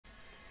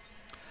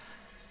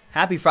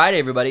Happy Friday,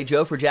 everybody.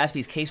 Joe for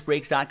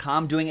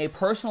JaspysCaseBreaks.com doing a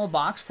personal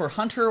box for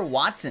Hunter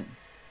Watson.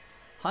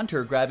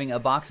 Hunter grabbing a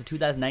box of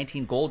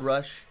 2019 Gold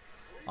Rush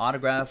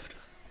autographed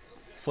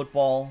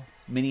football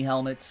mini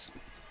helmets.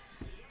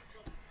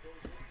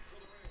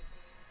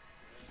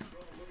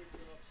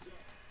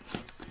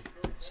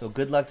 So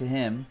good luck to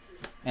him.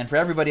 And for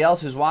everybody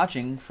else who's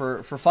watching,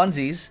 for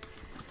funsies,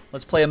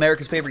 let's play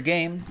America's favorite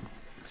game.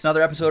 It's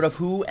another episode of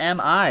Who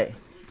Am I?,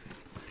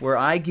 where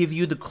I give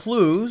you the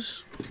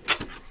clues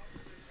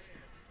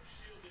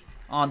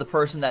on the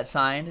person that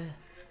signed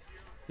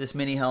this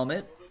mini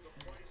helmet.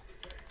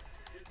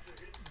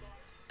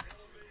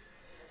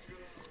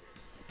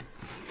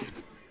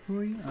 Who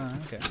are you?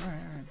 Okay, all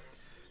right.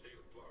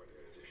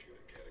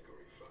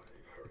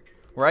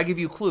 Where I give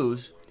you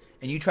clues,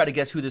 and you try to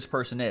guess who this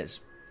person is.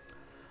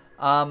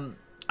 I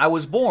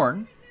was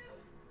born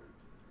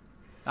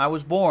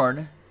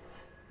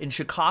in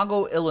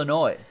Chicago,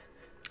 Illinois.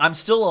 I'm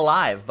still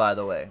alive, by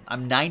the way.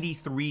 I'm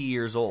 93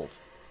 years old.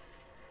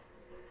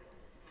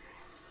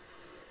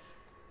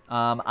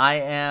 I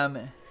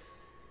am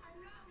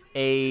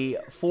a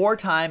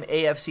 4-time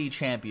AFC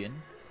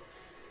champion,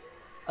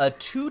 a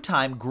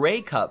 2-time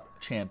Grey Cup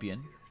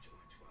champion,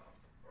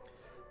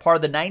 part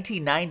of the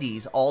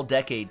 1990s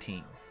All-Decade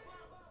team.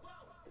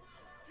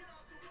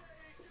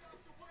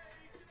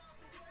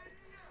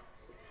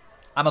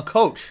 I'm a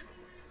coach.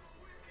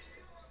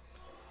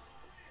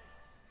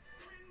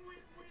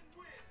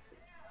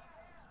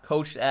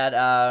 Coached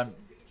at,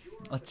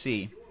 let's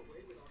see,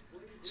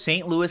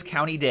 St. Louis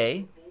County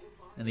Day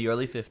in the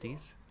early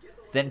 50s.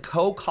 Then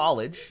Coe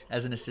College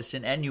as an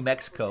assistant, and New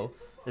Mexico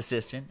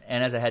assistant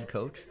and as a head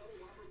coach.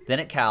 Then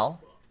at Cal.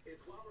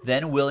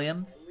 Then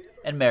William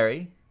and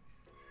Mary.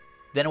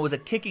 Then it was a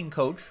kicking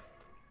coach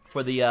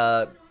for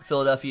the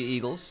Philadelphia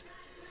Eagles.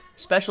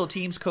 Special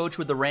teams coach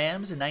with the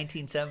Rams in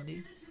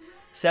 1970.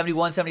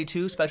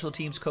 71-72 special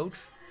teams coach,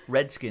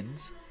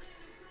 Redskins.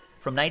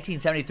 From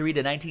 1973 to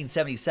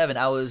 1977,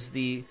 I was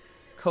the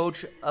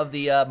coach of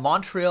the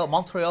Montreal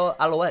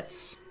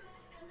Alouettes.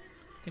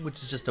 I think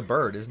which is just a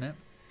bird, isn't it?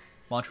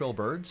 Montreal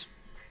Birds.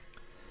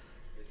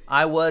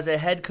 I was a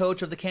head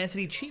coach of the Kansas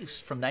City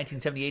Chiefs from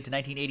 1978 to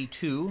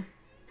 1982.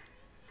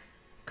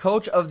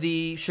 Coach of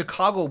the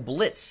Chicago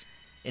Blitz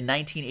in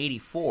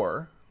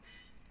 1984.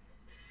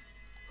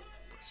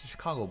 What's the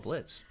Chicago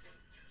Blitz?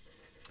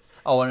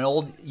 Oh, an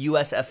old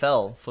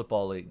USFL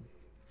football league.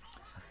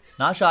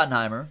 Not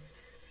Schottenheimer,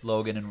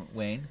 Logan and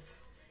Wayne.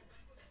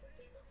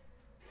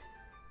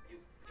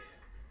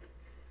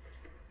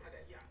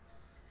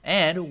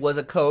 And was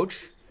a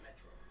coach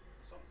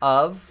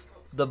of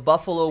the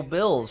Buffalo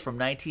Bills from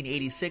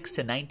 1986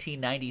 to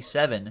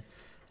 1997,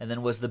 and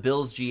then was the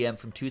Bills GM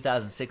from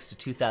 2006 to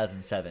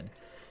 2007.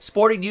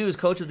 Sporting News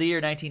Coach of the Year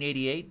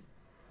 1988.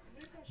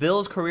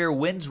 Bills career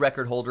wins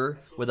record holder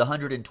with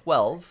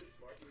 112.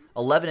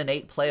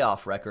 11-8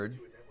 playoff record.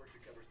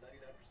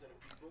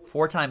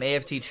 4-time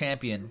AFC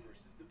champion.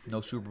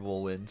 No Super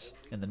Bowl wins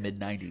in the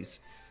mid-90s.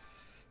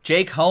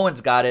 Jake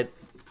Hohen's got it.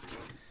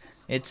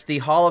 It's the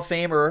Hall of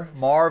Famer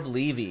Marv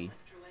Levy.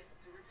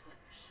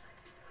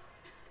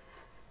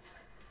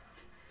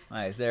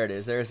 Nice, there it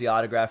is. There's the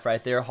autograph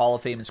right there. Hall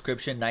of Fame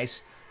inscription.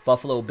 Nice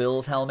Buffalo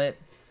Bills helmet.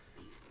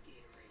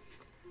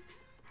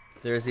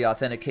 There's the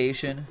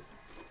authentication.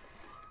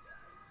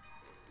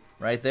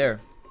 Right there.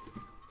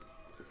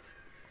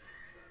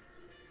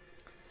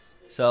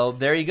 So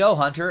there you go,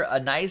 Hunter. A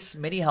nice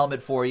mini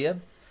helmet for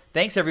you.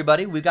 Thanks,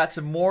 everybody. We've got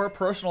some more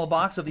personal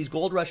box of these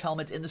Gold Rush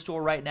helmets in the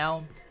store right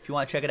now. If you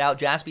want to check it out,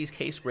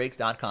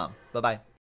 JaspysCaseBreaks.com. Bye-bye.